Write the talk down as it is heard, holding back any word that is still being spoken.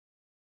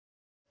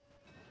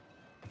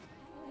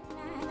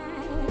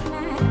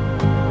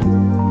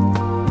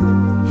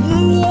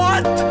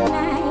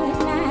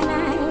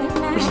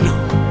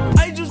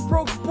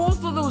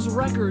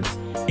records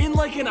in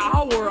like an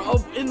hour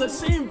in the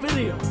same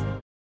video.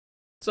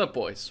 What's up,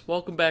 boys?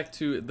 Welcome back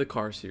to the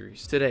car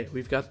series. Today,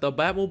 we've got the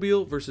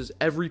Batmobile versus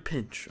every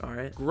pinch,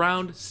 alright?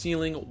 Ground,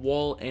 ceiling,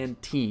 wall,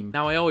 and team.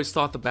 Now, I always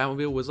thought the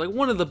Batmobile was like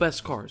one of the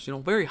best cars, you know,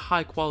 very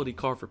high quality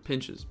car for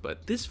pinches,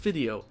 but this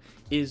video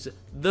is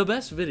the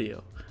best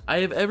video I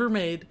have ever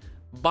made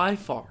by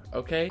far,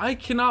 okay? I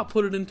cannot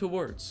put it into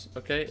words,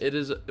 okay? It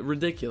is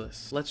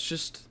ridiculous. Let's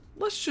just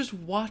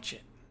watch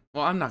it.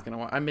 Well, I'm not gonna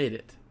watch, I made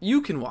it.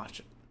 You can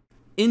watch it.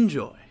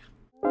 Enjoy.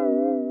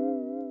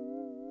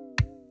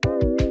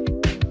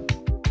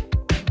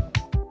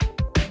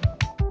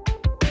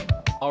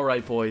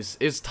 Alright, boys,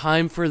 it's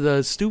time for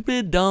the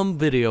stupid, dumb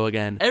video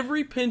again.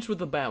 Every pinch with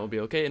the Batmobile,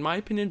 okay? In my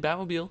opinion,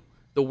 Batmobile,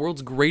 the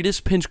world's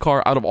greatest pinch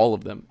car out of all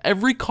of them.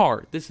 Every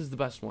car, this is the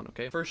best one,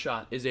 okay? First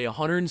shot is a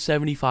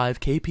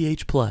 175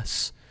 kph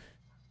plus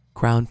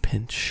ground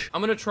pinch. I'm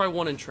gonna try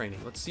one in training.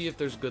 Let's see if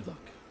there's good luck,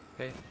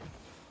 okay?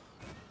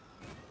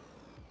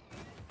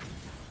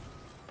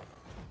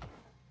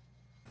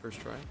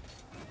 First try.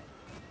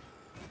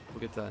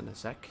 We'll get to that in a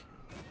sec.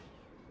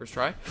 First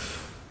try.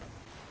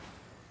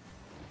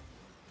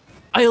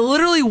 I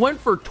literally went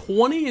for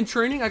 20 in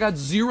training. I got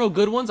 0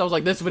 good ones. I was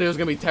like, this video is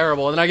gonna be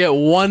terrible. And then I get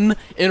 1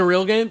 in a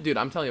real game. Dude,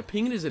 I'm telling you,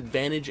 ping is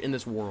advantage in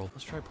this world.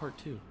 Let's try part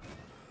 2.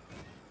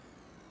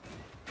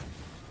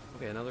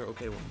 Okay, another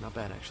okay one. Not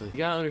bad, actually. You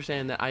gotta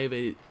understand that I have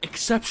a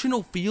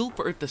exceptional feel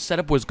for if the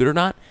setup was good or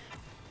not.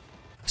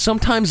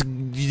 Sometimes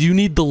you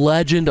need the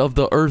legend of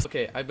the earth.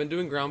 Okay, I've been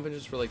doing ground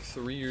pinches for like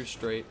 3 years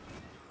straight.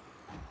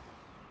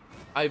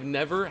 I've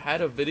never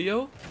had a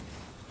video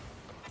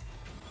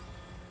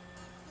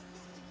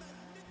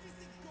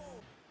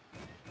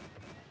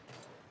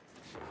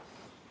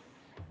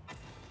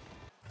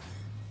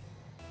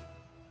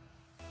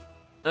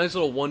nice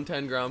little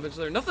 110 ground pinch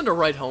there. Nothing to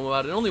write home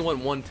about. It only went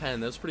 110.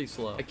 That's pretty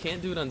slow. I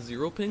can't do it on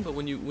 0 ping, but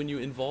when you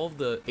involve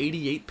the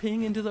 88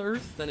 ping into the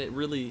earth, then it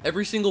really...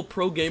 Every single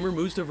pro gamer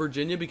moves to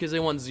Virginia because they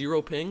want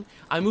 0 ping.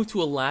 I moved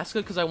to Alaska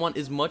because I want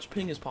as much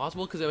ping as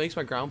possible because it makes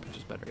my ground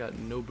pinches better. I got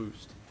no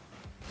boost.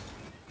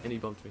 And he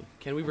bumped me.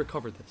 Can we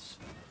recover this?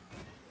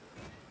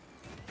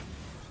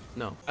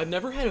 No. I've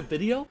never had a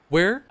video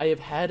where I have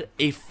had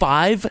a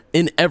 5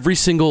 in every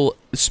single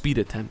speed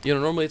attempt. You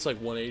know, normally it's like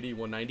 180,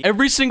 190.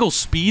 Every single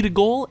speed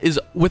goal is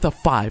with a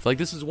 5. Like,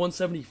 this is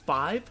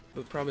 175.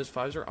 But the problem is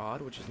 5s are odd,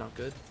 which is not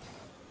good.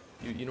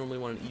 You normally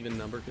want an even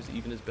number because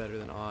even is better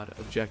than odd,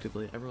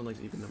 objectively. Everyone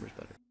likes even numbers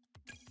better.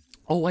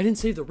 Oh, I didn't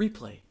save the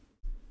replay.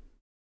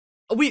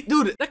 Oh, wait,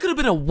 dude, that could have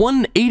been a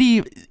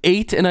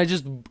 188, and I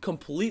just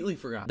completely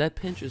forgot. That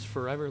pinch is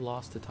forever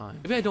lost to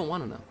time. Maybe I don't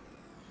want to know.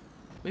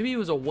 Maybe it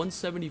was a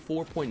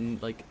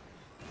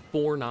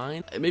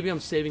 174.49. Maybe I'm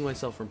saving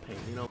myself from pain,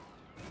 you know?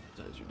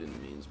 As you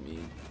didn't means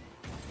mean.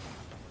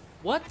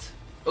 What?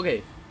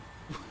 Okay.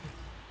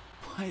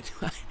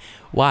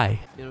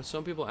 Why? You know,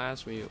 some people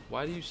ask me,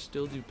 why do you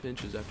still do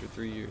pinches after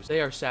 3 years?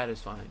 They are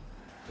satisfying,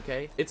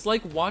 okay? It's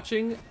like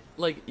watching,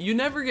 like, you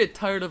never get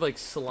tired of, like,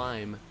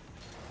 slime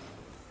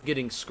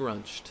getting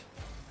scrunched.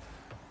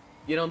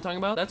 You know what I'm talking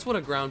about? That's what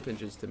a ground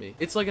pinch is to me.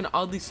 It's like an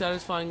oddly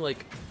satisfying,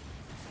 like,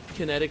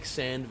 kinetic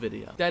sand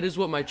video. That is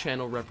what my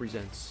channel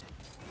represents.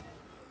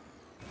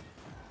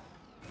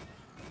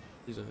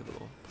 Please don't hit the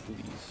ball,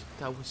 please.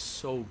 That was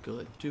so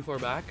good. Too far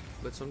back,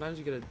 but sometimes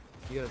you gotta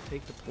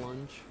take the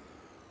plunge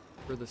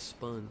for the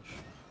sponge.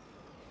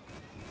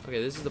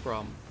 Okay, this is the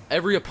problem.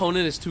 Every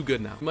opponent is too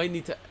good now. You might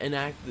need to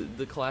enact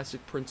the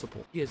classic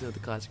principle. You guys know what the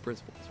classic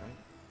principle is, right?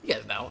 You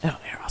guys know. Oh,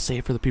 here, I'll say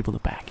it for the people in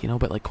the back, you know,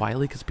 but like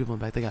quietly, because people in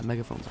the back, they got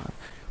megaphones on.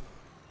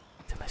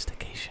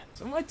 Domestication.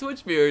 Some of my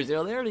Twitch viewers, you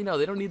know, they already know.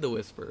 They don't need the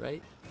whisper,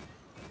 right?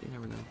 You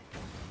never know.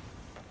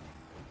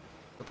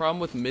 The problem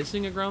with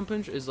missing a ground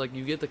pinch is, like,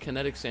 you get the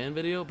kinetic sand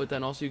video, but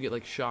then also you get,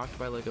 like, shocked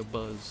by, like, a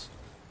buzz.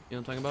 You know what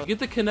I'm talking about? You get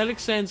the kinetic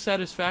sand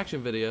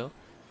satisfaction video,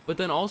 but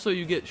then also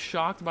you get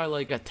shocked by,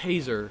 like, a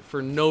taser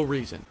for no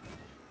reason.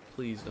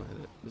 Please don't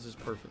hit it. This is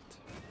perfect.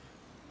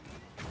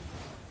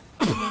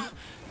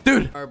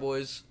 Dude! Alright,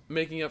 boys.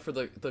 Making up for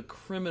the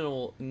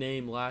criminal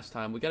name last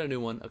time. We got a new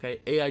one,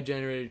 okay?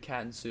 AI-generated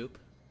cat and soup.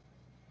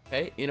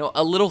 Okay, you know,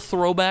 a little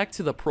throwback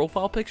to the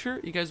profile picture.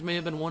 You guys may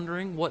have been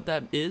wondering what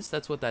that is.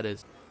 That's what that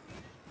is.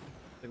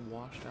 Like,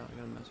 washed out. I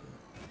gotta mess with it.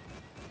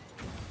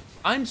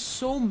 I'm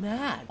so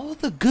mad. All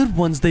the good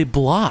ones, they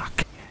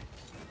block.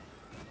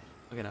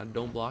 Okay, now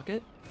don't block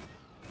it.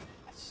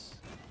 Yes.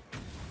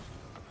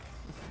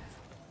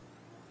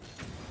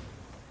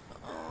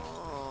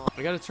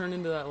 I gotta turn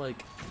into that,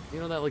 like, you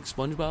know, that, like,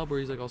 SpongeBob where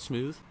he's, like, all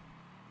smooth?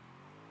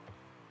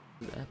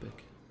 This is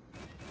epic.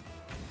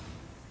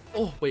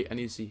 Oh, wait, I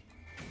need to see.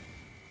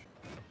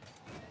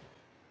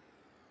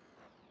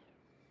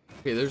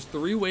 Okay, there's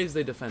 3 ways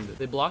they defend it.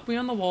 They block me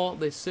on the wall,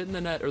 they sit in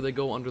the net, or they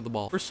go under the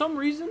ball. For some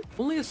reason,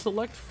 only a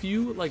select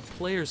few, like,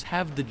 players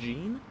have the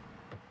gene.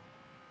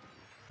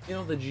 You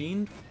know, the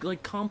gene,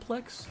 like,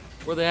 complex,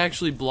 where they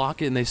actually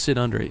block it and they sit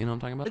under it. You know what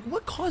I'm talking about? Like,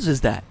 what causes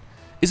that?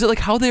 Is it like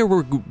how they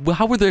were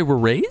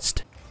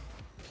raised?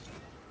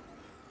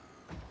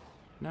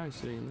 Now he's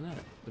sitting in the net,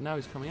 but now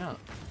he's coming out.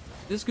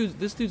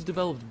 This dude's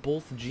developed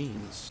both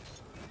genes.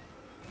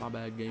 My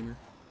bad, gamer.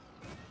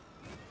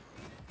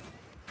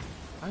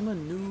 I'm a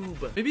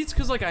noob. Maybe it's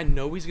because, like, I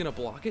know he's gonna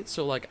block it,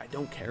 so, like, I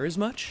don't care as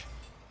much.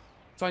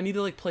 So I need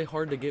to, like, play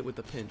hard to get with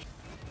the pinch.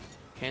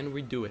 Can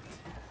we do it?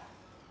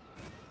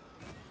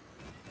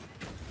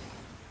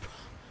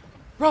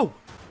 Bro!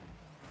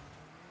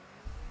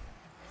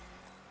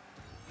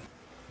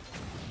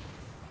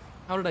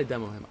 How did I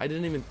demo him? I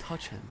didn't even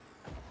touch him.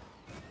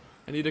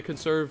 I need to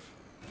conserve.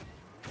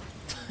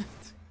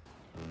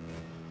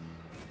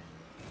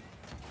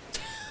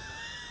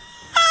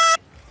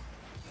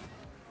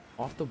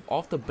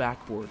 Off the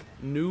backboard.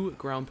 New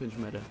ground pinch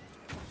meta.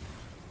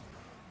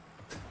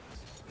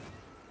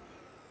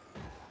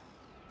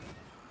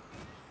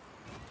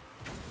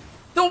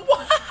 The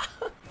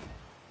what?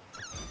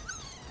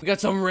 We got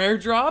some rare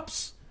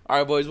drops. All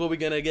right, boys. What we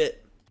gonna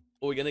get?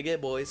 What we gonna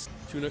get, boys?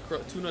 Tuna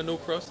no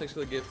crust. Thanks for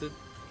the gifted.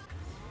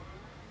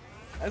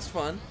 That's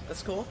fun.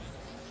 That's cool.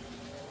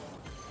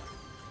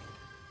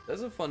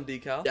 That's a fun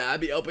decal. Yeah, I'd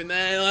be open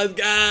there. Let's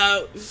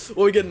go.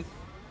 What we getting?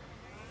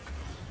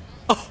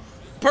 Oh,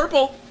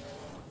 purple.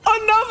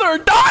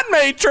 Another dot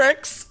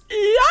matrix.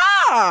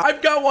 Yeah.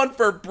 I've got one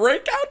for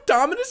breakout,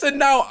 dominance, and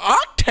now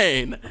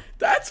octane.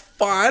 That's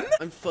fun.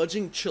 I'm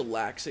fudging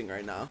chillaxing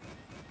right now.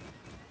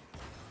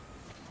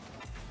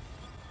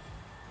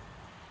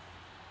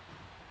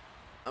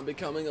 I'm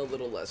becoming a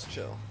little less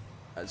chill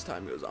as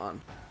time goes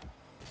on.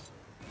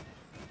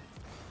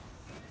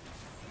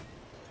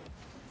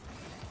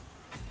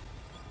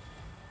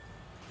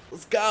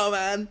 Let's go,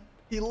 man.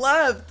 He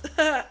left.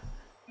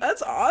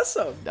 That's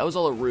awesome. That was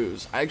all a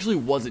ruse. I actually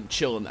wasn't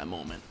chill in that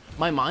moment.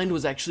 My mind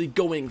was actually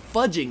going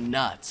fudging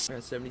nuts. We're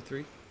at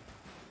 73.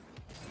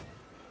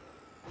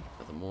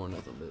 Nothing more,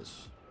 nothing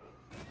less.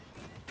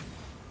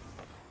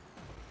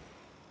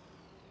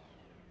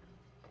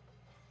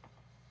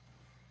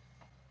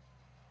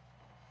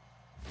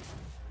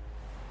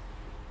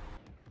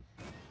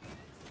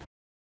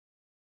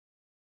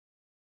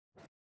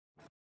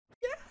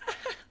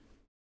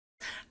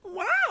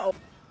 Wow.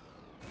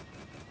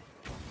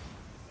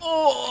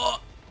 Oh.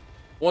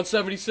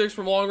 176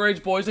 from long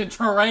range, boys, in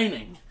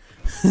training.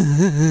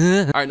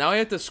 All right, now I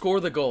have to score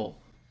the goal.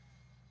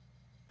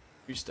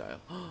 Freestyle.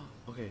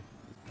 Okay,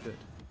 good.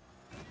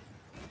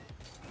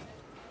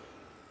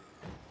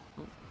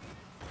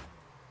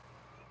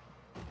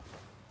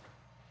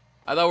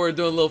 I thought we were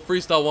doing a little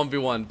freestyle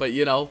 1v1, but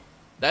you know,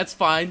 that's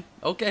fine.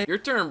 Okay, your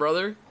turn,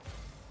 brother.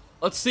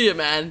 Let's see it,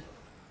 man.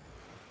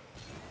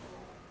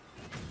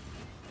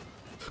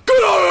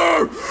 Get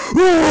out of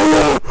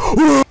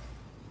here!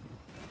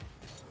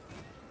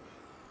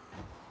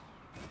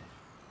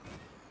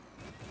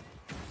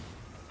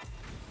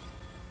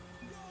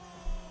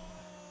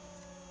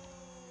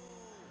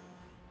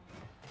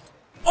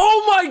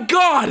 Oh my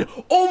god!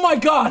 Oh my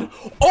god!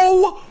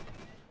 Oh!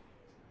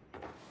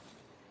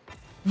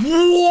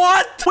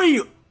 What?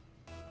 Wait!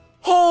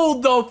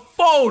 Hold the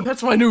phone!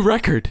 That's my new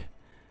record.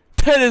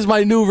 That is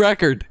my new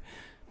record.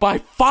 By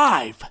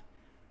 5.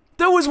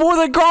 That was more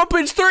than Grand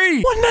Pinch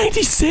 3!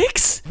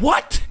 196?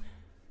 What?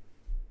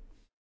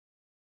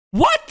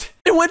 What?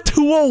 It went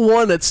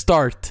 201 at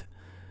start.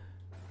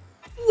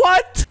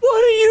 What?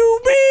 What do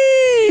you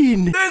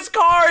mean? This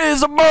car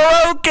is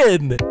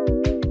broken!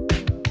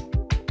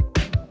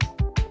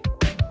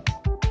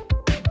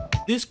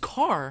 This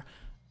car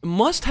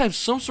must have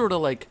some sort of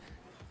like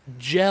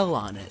gel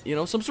on it, you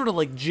know, some sort of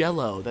like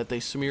jello that they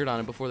smeared on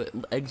it before they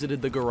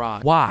exited the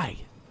garage. Why?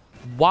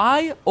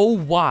 Why, oh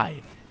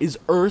why, is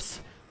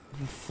Earth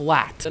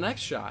flat? The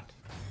next shot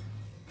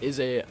is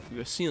a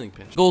ceiling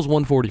pinch. Goal is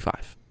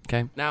 145,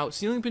 okay? Now,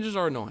 ceiling pinches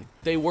are annoying.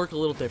 They work a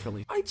little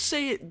differently. I'd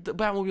say the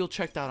Batmobile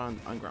checked out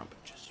on ground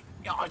pinches.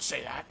 Yeah, I'd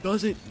say that.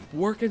 Does it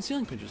work in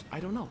ceiling pinches? I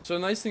don't know. So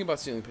the nice thing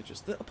about ceiling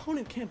pinches, the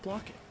opponent can't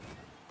block it.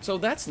 So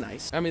that's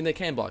nice. I mean, they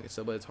can block it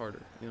still, but it's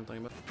harder. You know what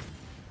I'm talking about?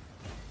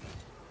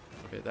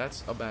 Okay,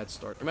 that's a bad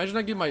start. Imagine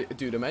I get my...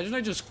 Dude, imagine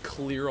I just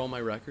clear all my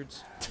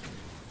records.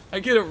 I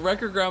get a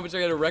record ground pitch, I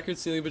get a record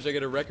ceiling pitch, I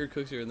get a record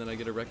cookser, and then I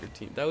get a record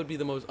team. That would be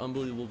the most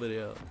unbelievable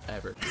video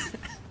ever.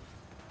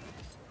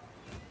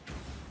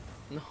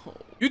 No.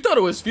 You thought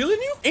it was feeling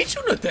you? Ain't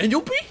you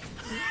Nathaniel P?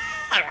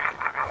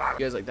 You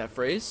guys like that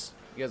phrase?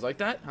 You guys like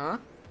that? Huh?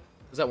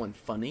 Was that one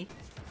funny?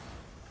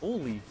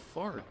 Holy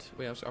fart.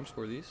 Wait, I'm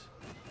score these.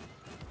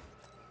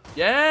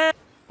 Yeah!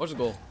 What's the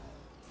goal?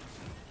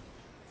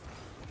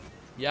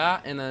 Yeah,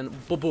 and then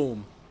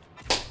boom.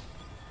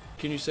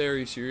 Can you say, are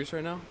you serious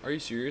right now? Are you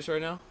serious right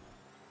now?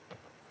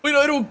 Wait,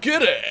 I don't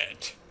get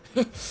it!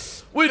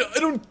 Wait, I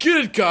don't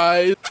get it,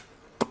 guys!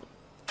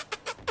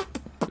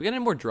 We got any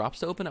more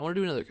drops to open? I want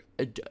to do another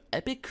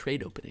epic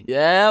crate opening.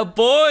 Yeah,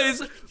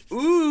 boys!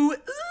 Ooh!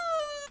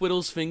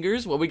 Twiddles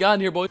fingers. What we got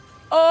in here, boys?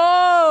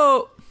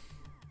 Oh!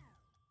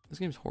 This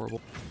game's horrible.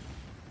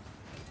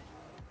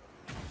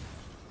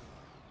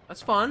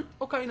 That's fun.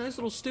 Okay, nice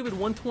little stupid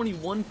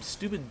 121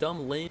 stupid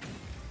dumb lane.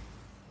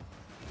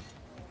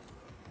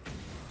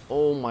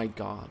 Oh my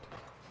god.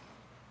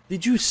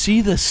 Did you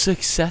see the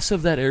success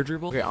of that air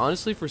dribble? Okay,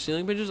 honestly, for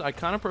ceiling pinches, I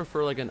kind of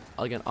prefer like an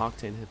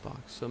octane hitbox.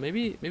 So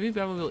maybe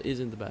Batmobile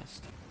isn't the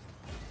best.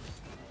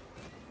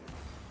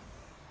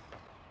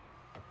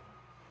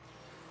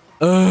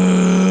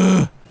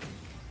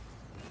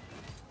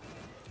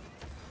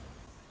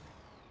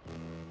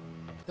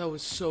 That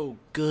was so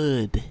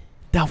good.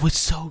 That was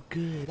so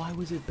good. Why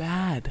was it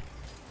bad?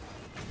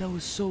 That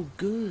was so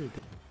good.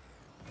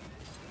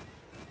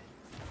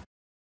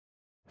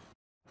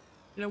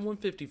 You know,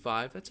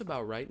 155, that's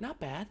about right. Not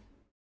bad.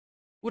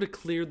 Would have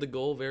cleared the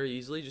goal very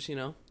easily, just, you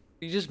know.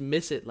 You just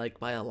miss it, like,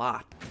 by a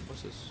lot.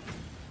 What's this?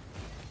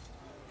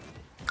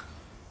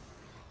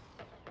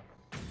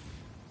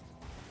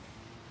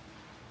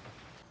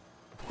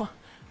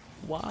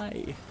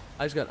 Why?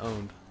 I just got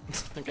owned.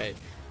 Okay.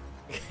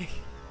 Okay.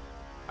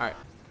 Alright.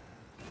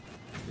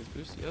 This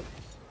boost, yep.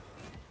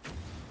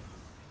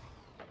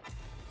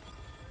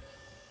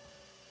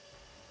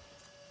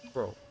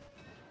 Bro.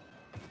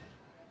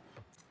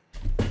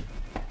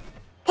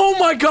 Oh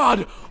my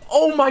god!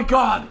 Oh my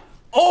god!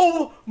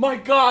 Oh my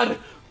god!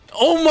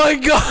 Oh my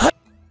god!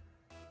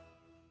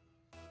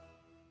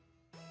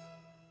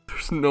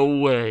 There's no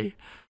way.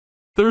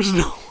 There's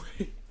no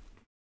way.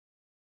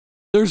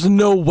 There's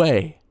no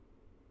way.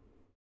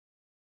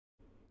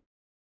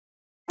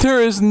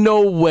 There is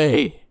no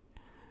way.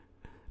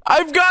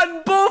 I've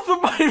gotten both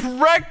of my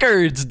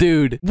records,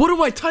 dude. What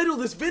do I title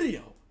this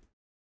video?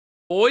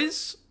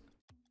 Boys,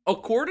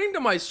 according to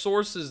my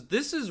sources,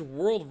 this is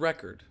world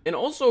record. And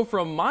also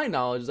from my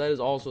knowledge, that is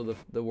also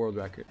the world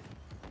record.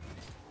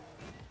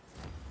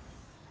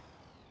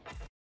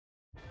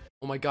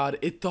 Oh my god,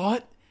 it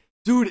thought...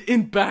 Dude,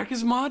 in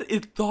Bacchus mod,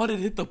 it thought it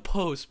hit the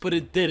post, but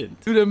it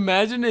didn't. Dude,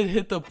 imagine it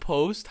hit the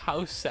post,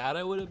 how sad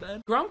I would have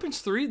been. Ground Pinch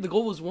 3, the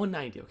goal was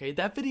 190, okay?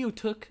 That video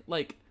took,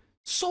 like,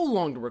 so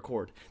long to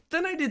record.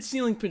 Then I did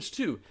Ceiling Pinch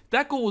 2.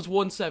 That goal was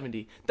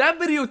 170. That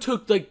video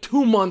took, like,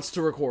 2 months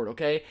to record,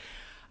 okay?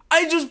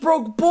 I just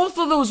broke both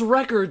of those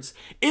records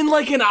in,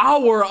 like, an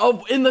hour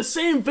in the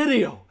same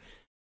video.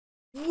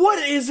 What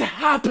is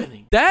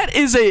happening? That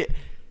is a...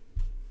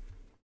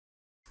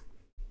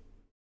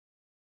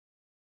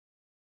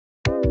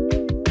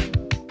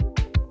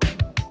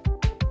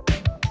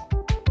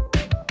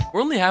 We're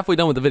only halfway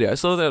done with the video. I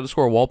still have to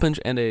score a wall pinch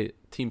and a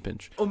team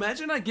pinch.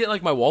 Imagine I get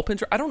like my wall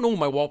pinch. I don't know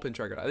my wall pinch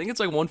record. I think it's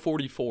like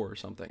 144 or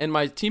something. And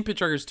my team pinch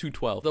record is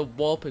 212. The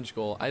wall pinch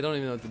goal, I don't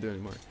even know what to do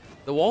anymore.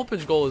 The wall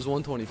pinch goal is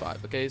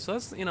 125. Okay, so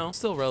that's, you know,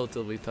 still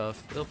relatively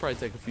tough. It'll probably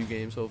take a few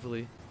games,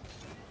 hopefully.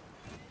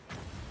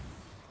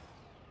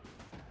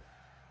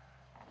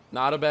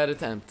 Not a bad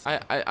attempt.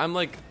 I'm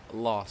like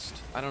lost.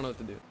 I don't know what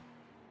to do.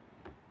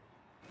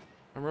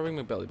 I'm rubbing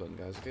my belly button,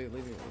 guys. Okay,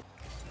 leave me alone.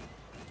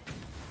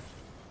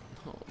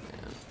 Oh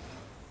man.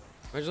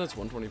 Imagine that's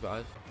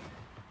 125.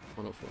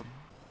 104.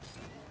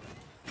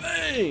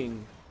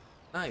 Bang!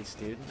 Nice,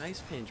 dude.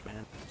 Nice pinch,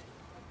 man.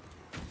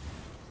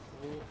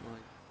 Oh my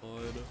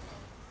god.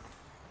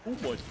 Oh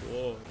my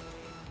god.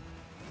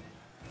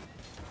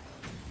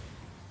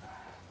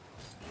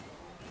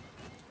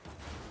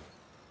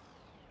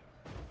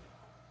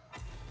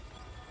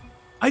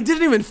 I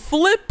didn't even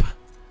flip!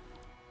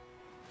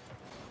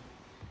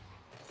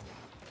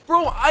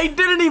 Bro, I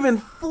didn't even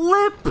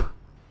flip!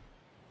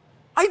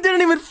 I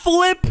didn't even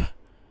flip!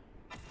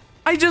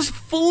 I just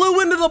flew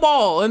into the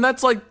ball, and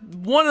that's like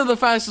one of the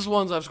fastest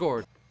ones I've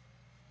scored.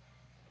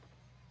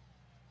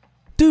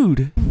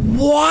 Dude,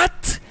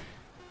 what?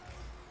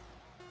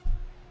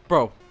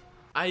 Bro,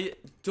 I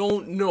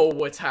don't know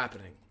what's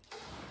happening.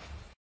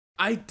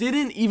 I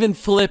didn't even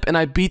flip, and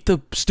I beat the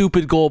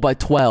stupid goal by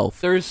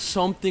 12. There is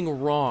something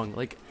wrong.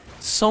 Like,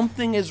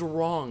 something is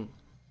wrong.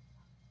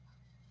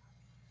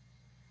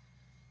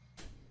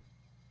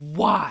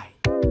 Why?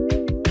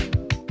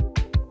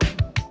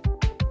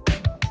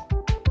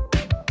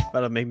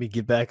 About to make me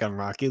get back on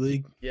Rocket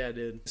League. Yeah,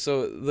 dude.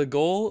 So the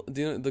goal,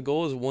 the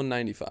goal is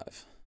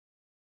 195.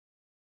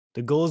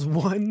 The goal is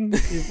one.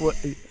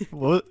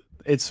 What?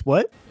 It's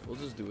what? Yeah, we'll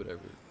just do whatever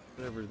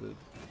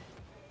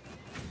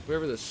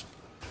this.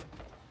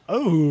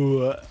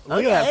 Oh,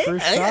 look at that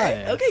first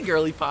try. Okay,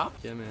 girly pop.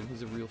 Yeah, man,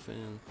 he's a real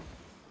fan.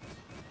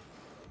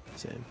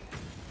 Same.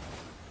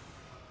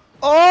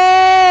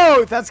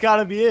 Oh, that's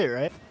gotta be it,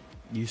 right?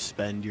 You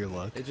spend your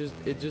luck. It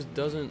just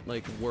doesn't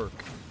like work.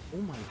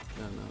 Oh my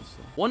god, no.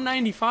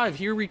 195,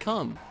 here we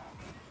come.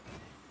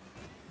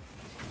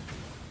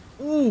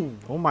 Ooh.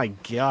 Oh my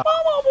god.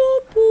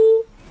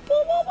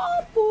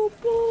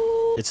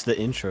 It's the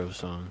intro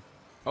song.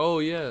 Oh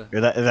yeah.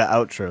 Or the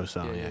outro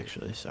song, yeah.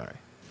 Actually. Sorry.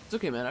 It's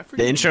okay, man. I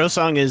forget. The intro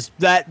song is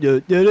that.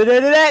 You know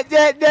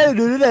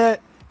that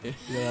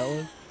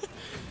one?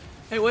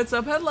 Hey, what's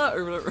up, hello?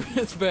 Or whatever.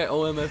 It's very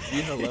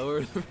OMFG, hello.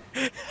 Or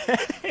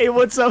hey,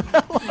 what's up,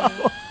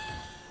 hello?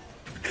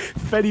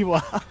 Fetty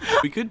Wap.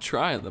 We could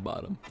try at the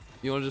bottom.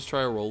 You want to just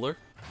try a roller?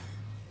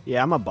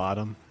 Yeah, I'm a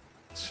bottom.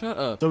 Shut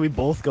up. So we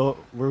both go.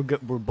 We're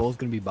both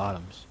gonna be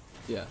bottoms.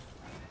 Yeah.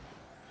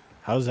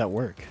 How does that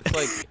work? It's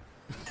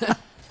like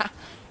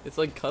it's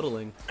like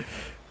cuddling.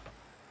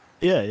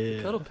 Yeah,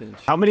 yeah. Cuddle pinch.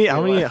 How many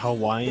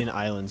Hawaiian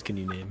islands can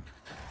you name?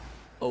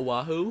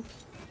 Oahu.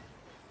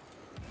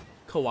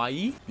 Kauai?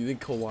 You think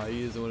Kauai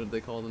is what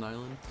they call an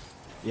island?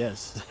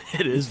 Yes,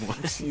 it is one.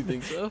 You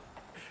think so?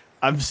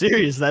 I'm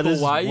serious. That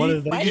Kauai? is one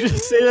of them. Did you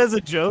just say that as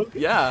a joke?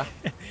 Yeah.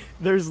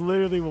 There's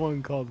literally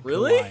one called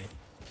Really? Kauai.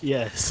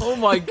 Yes. Oh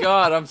my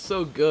god, I'm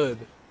so good.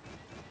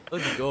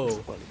 Let's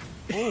go.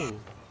 Oh.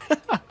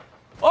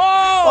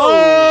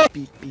 Oh!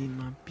 Be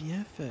my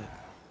BFF.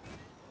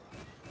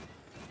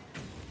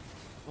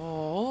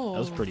 Oh. That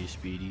was pretty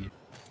speedy.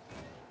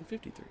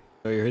 53.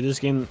 Oh, you heard this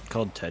game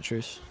called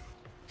Tetris?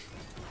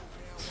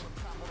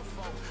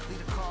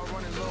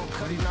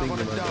 What do you think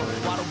about that?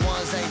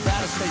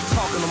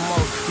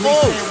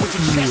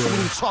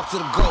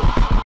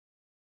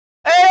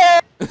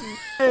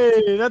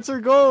 Hey, that's our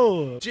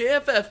goal.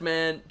 JFF,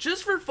 man.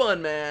 Just for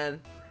fun,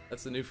 man.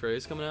 That's the new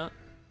phrase coming out.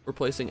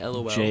 Replacing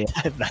LOL.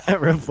 That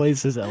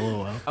replaces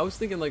LOL. I was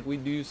thinking like we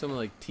do something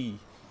like T.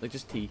 Like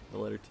just T. The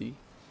letter T.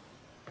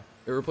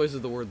 It replaces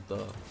the word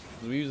the.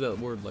 We use that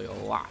word like a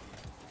lot.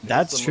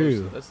 That's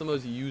true. That's the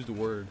most used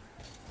word.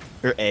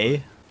 Or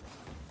A.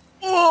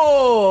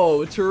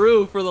 Oh,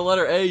 true. For the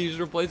letter A, you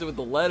just replace it with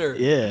the letter.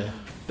 Yeah.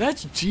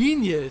 That's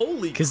genius.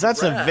 Holy crap. Because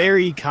that's a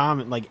very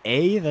common, like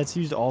A, that's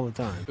used all the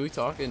time. Can we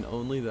talk in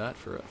only that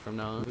from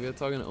now on? We gotta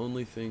talk in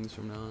only things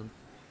from now on.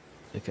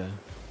 Okay.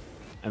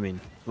 I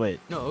mean, wait.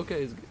 No,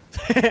 okay. It's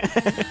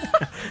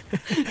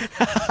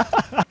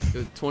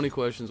good. 20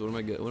 questions. What am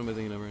I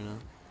thinking of right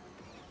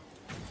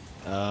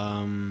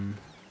now?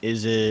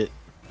 Is it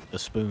a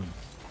spoon?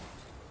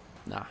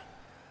 Nah.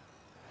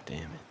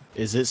 Damn it.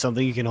 Is it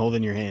something you can hold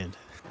in your hand?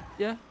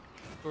 Yeah,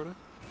 sorta.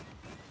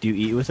 Do you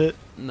eat with it?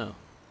 No.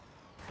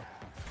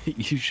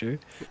 You sure?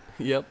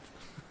 Yep.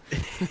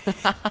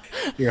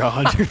 You're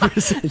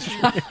 100%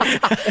 sure.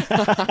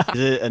 Is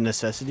it a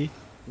necessity?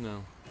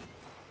 No.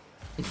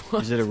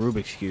 Is it a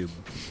Rubik's Cube?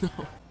 No.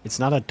 It's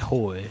not a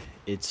toy.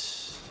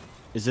 Is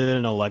it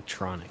an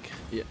electronic?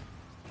 Yeah.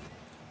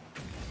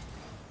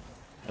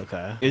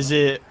 Okay. Is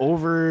it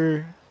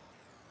over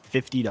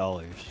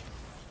 $50?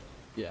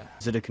 Yeah.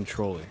 Is it a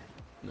controller?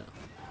 No.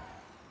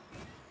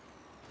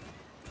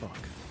 Fuck.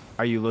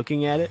 Are you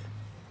looking at it?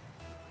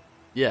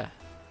 Yeah.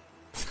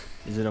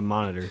 Is it a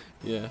monitor?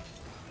 Yeah.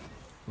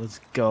 Let's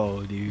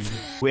go, dude.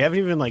 We haven't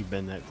even like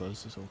been that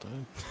close this whole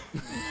time.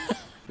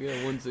 We got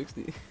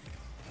 160.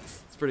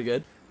 It's pretty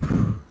good. Nice.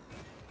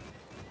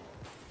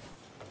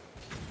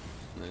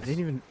 I didn't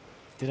even.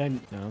 Did I? No,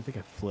 I don't think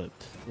I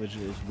flipped, which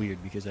is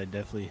weird because I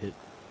definitely hit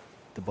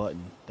the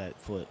button that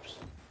flips.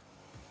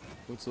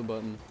 What's the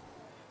button?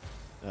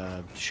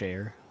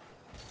 Share.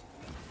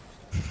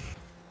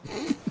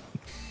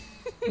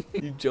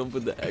 You jump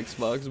with the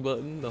Xbox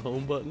button, the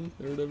home button,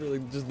 or whatever,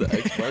 like just the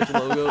Xbox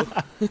logo.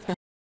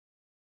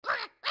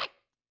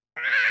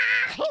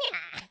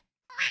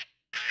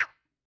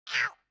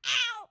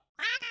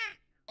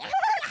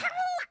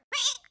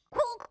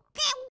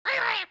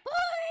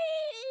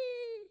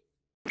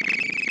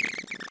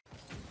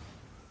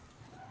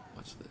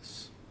 Watch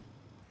this.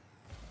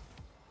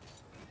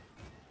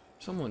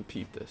 Someone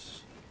peep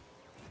this.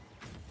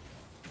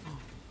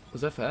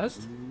 Was that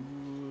fast?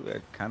 Ooh,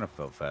 that kind of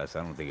felt fast.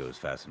 I don't think it was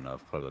fast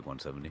enough. Probably like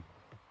 170.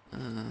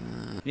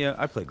 Yeah,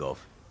 I play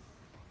golf.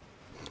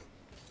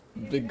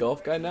 Big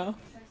golf guy now?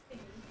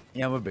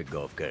 Yeah, I'm a big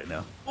golf guy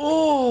now.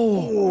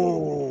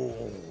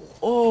 Oh!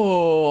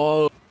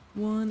 Oh!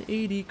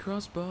 180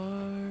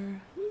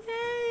 crossbar.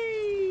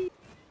 Yay!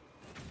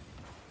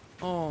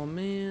 Oh,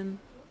 man.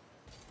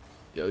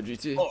 Yo,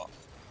 GT. Oh.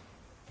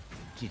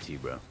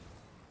 GT, bro.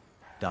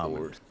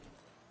 Downward.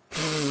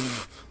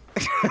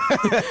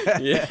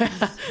 Yeah.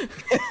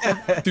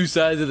 Two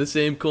sides of the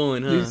same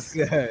coin, huh?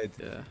 Yeah.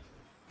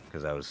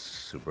 Because I was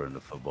super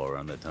into football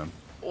around that time.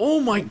 Oh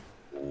my!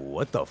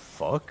 What the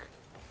fuck?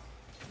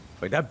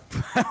 Wait, that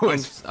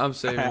was. I'm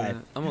saving that.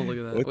 I'm gonna look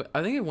at that. Wait,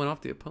 I think it went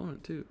off the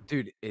opponent too.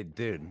 Dude, it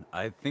did.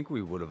 I think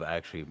we would have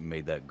actually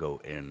made that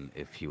go in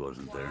if he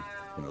wasn't there.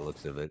 From the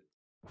looks of it.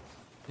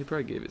 He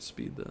probably gave it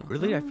speed though.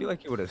 Really, I feel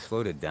like he would have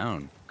slowed it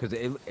down. Cause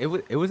it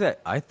was at.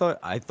 I thought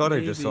I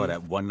just saw it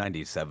at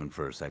 197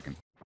 for a second.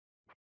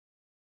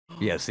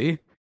 Yeah, see?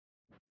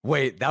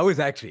 Wait, that was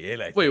actually it.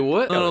 I think. Wait,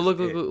 what? That No, was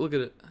look at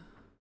it.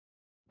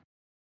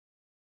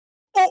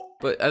 Oh!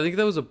 But I think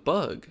that was a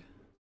bug.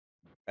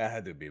 That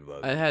had to be a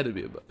bug. It had to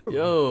be a bug.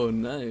 Yo,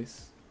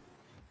 nice.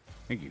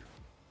 Thank you.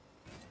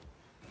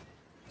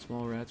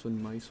 Small rats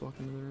when mice walk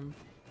into the room.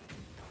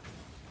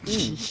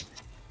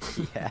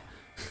 Yeah.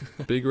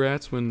 Big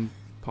rats when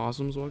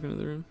possums walk into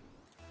the room.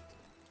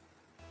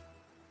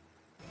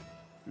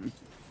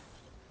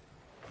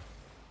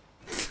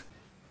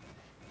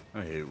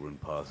 I hate it when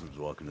possums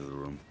walk into the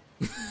room.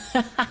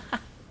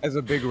 As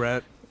a big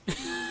rat,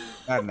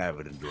 I'd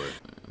never enjoy it.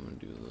 I'm gonna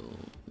do a little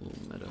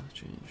meta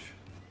change.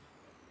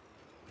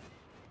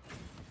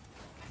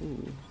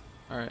 Ooh.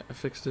 Alright, I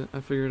fixed it.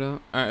 I figured it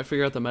out. Alright, I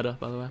figured out the meta,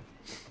 by the way.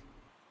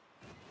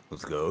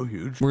 Let's go,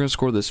 huge. We're gonna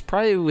score this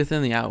probably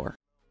within the hour.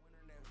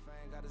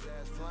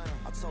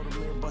 I told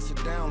him, bust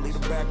it down, leave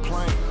the back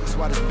plane.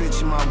 why this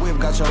bitch in my whip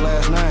got your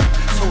last name.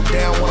 Two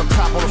down, one on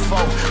top on the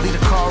phone. Leave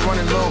the car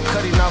running low,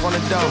 Cuddy knock on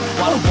the door.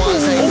 While the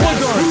ones ain't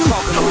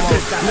talking to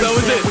most. That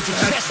was it. With your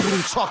chest when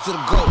you talk to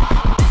the goat.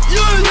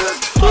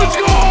 Yes! Let's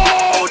go!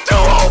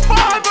 205!